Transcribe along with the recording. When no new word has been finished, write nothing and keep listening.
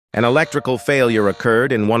An electrical failure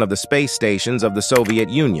occurred in one of the space stations of the Soviet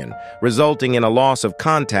Union, resulting in a loss of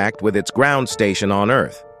contact with its ground station on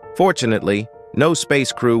Earth. Fortunately, no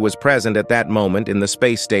space crew was present at that moment in the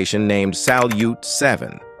space station named Salyut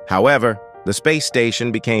 7. However, the space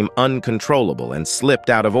station became uncontrollable and slipped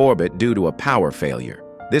out of orbit due to a power failure.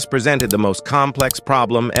 This presented the most complex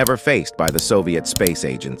problem ever faced by the Soviet Space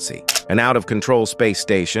Agency. An out-of-control space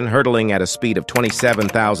station hurtling at a speed of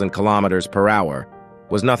 27,000 kilometers per hour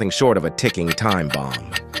was nothing short of a ticking time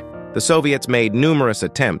bomb. The Soviets made numerous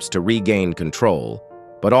attempts to regain control,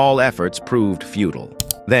 but all efforts proved futile.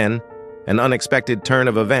 Then, an unexpected turn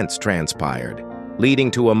of events transpired,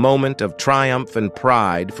 leading to a moment of triumph and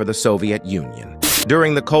pride for the Soviet Union.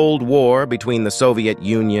 During the Cold War between the Soviet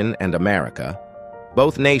Union and America,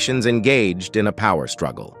 both nations engaged in a power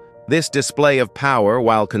struggle. This display of power,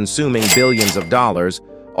 while consuming billions of dollars,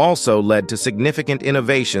 also led to significant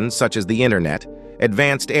innovations such as the Internet,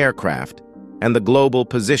 advanced aircraft, and the global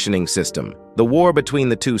positioning system. The war between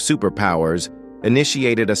the two superpowers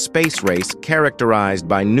initiated a space race characterized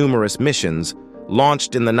by numerous missions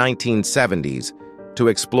launched in the 1970s to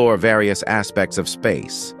explore various aspects of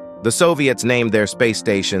space. The Soviets named their space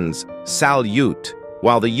stations Salyut,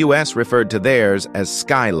 while the US referred to theirs as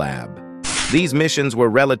Skylab. These missions were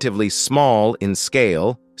relatively small in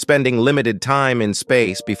scale, spending limited time in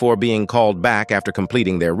space before being called back after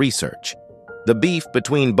completing their research. The beef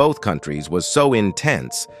between both countries was so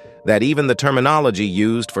intense that even the terminology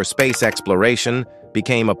used for space exploration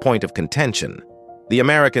became a point of contention. The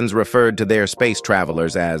Americans referred to their space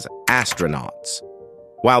travelers as astronauts,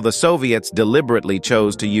 while the Soviets deliberately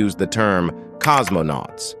chose to use the term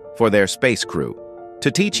Cosmonauts for their space crew.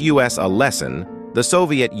 To teach US a lesson, the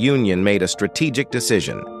Soviet Union made a strategic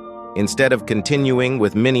decision. Instead of continuing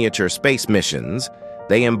with miniature space missions,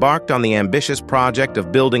 they embarked on the ambitious project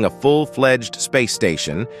of building a full-fledged space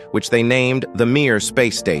station, which they named the Mir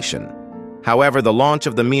Space Station. However, the launch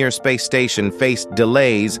of the Mir Space Station faced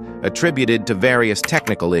delays attributed to various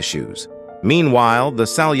technical issues. Meanwhile, the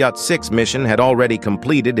Salyut 6 mission had already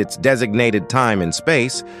completed its designated time in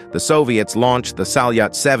space. The Soviets launched the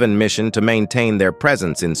Salyut 7 mission to maintain their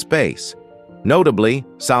presence in space. Notably,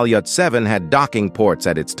 Salyut 7 had docking ports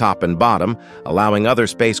at its top and bottom, allowing other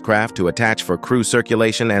spacecraft to attach for crew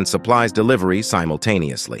circulation and supplies delivery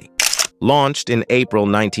simultaneously. Launched in April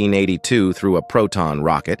 1982 through a Proton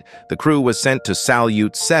rocket, the crew was sent to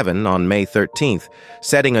Salyut 7 on May 13th,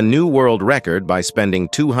 setting a new world record by spending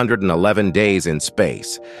 211 days in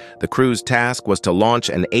space. The crew's task was to launch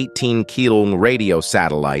an 18-kilo radio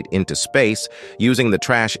satellite into space using the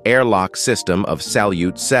trash airlock system of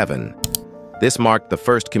Salyut 7. This marked the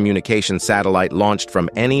first communication satellite launched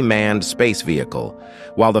from any manned space vehicle.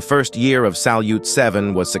 While the first year of Salyut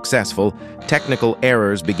 7 was successful, technical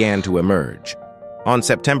errors began to emerge. On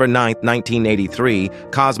September 9, 1983,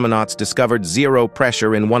 cosmonauts discovered zero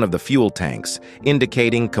pressure in one of the fuel tanks,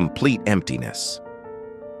 indicating complete emptiness.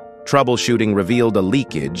 Troubleshooting revealed a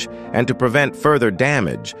leakage, and to prevent further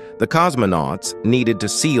damage, the cosmonauts needed to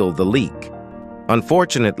seal the leak.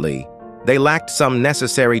 Unfortunately, they lacked some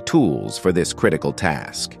necessary tools for this critical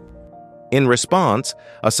task. In response,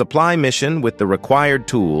 a supply mission with the required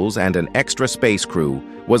tools and an extra space crew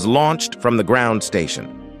was launched from the ground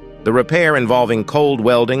station. The repair involving cold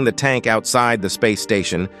welding the tank outside the space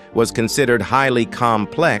station was considered highly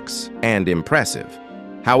complex and impressive.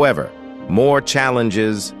 However, more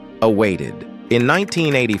challenges awaited. In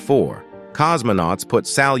 1984, cosmonauts put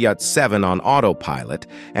Salyut 7 on autopilot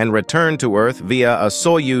and returned to Earth via a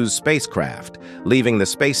Soyuz spacecraft, leaving the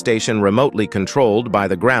space station remotely controlled by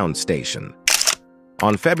the ground station.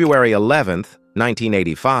 On February 11,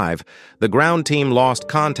 1985, the ground team lost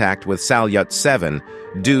contact with Salyut 7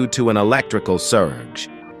 due to an electrical surge.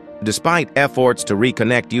 Despite efforts to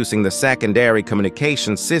reconnect using the secondary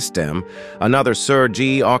communication system, another surge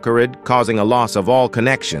occurred, causing a loss of all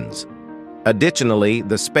connections. Additionally,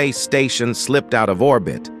 the space station slipped out of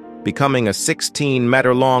orbit, becoming a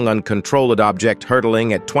 16-meter-long uncontrolled object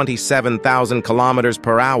hurtling at 27,000 kilometers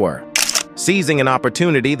per hour. Seizing an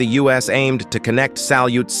opportunity, the U.S. aimed to connect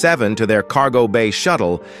Salyut 7 to their cargo bay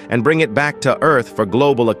shuttle and bring it back to Earth for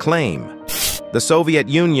global acclaim. The Soviet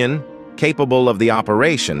Union, capable of the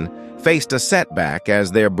operation, faced a setback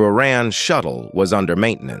as their Buran shuttle was under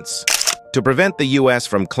maintenance. To prevent the U.S.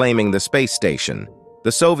 from claiming the space station,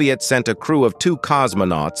 the Soviets sent a crew of 2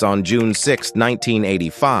 cosmonauts on June 6,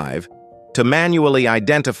 1985, to manually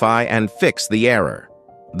identify and fix the error.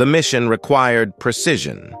 The mission required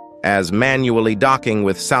precision, as manually docking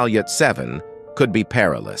with Salyut 7 could be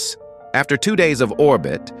perilous. After 2 days of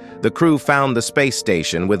orbit, the crew found the space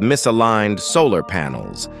station with misaligned solar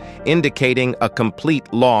panels, indicating a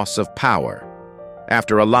complete loss of power.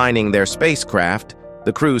 After aligning their spacecraft,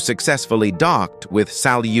 the crew successfully docked with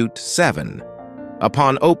Salyut 7.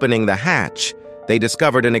 Upon opening the hatch, they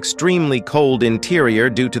discovered an extremely cold interior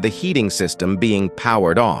due to the heating system being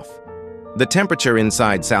powered off. The temperature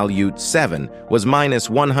inside Salyut 7 was minus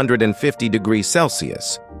 150 degrees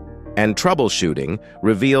Celsius, and troubleshooting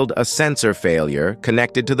revealed a sensor failure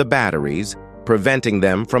connected to the batteries, preventing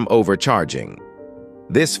them from overcharging.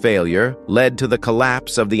 This failure led to the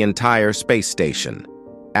collapse of the entire space station.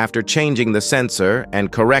 After changing the sensor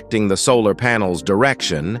and correcting the solar panel's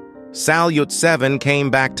direction, Salyut 7 came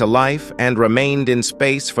back to life and remained in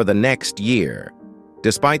space for the next year.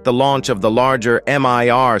 Despite the launch of the larger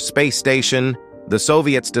Mir space station, the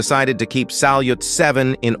Soviets decided to keep Salyut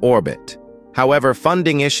 7 in orbit. However,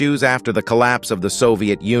 funding issues after the collapse of the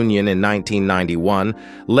Soviet Union in 1991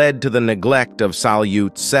 led to the neglect of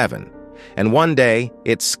Salyut 7, and one day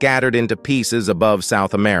it scattered into pieces above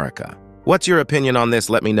South America. What's your opinion on this?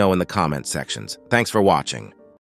 Let me know in the comment sections. Thanks for watching.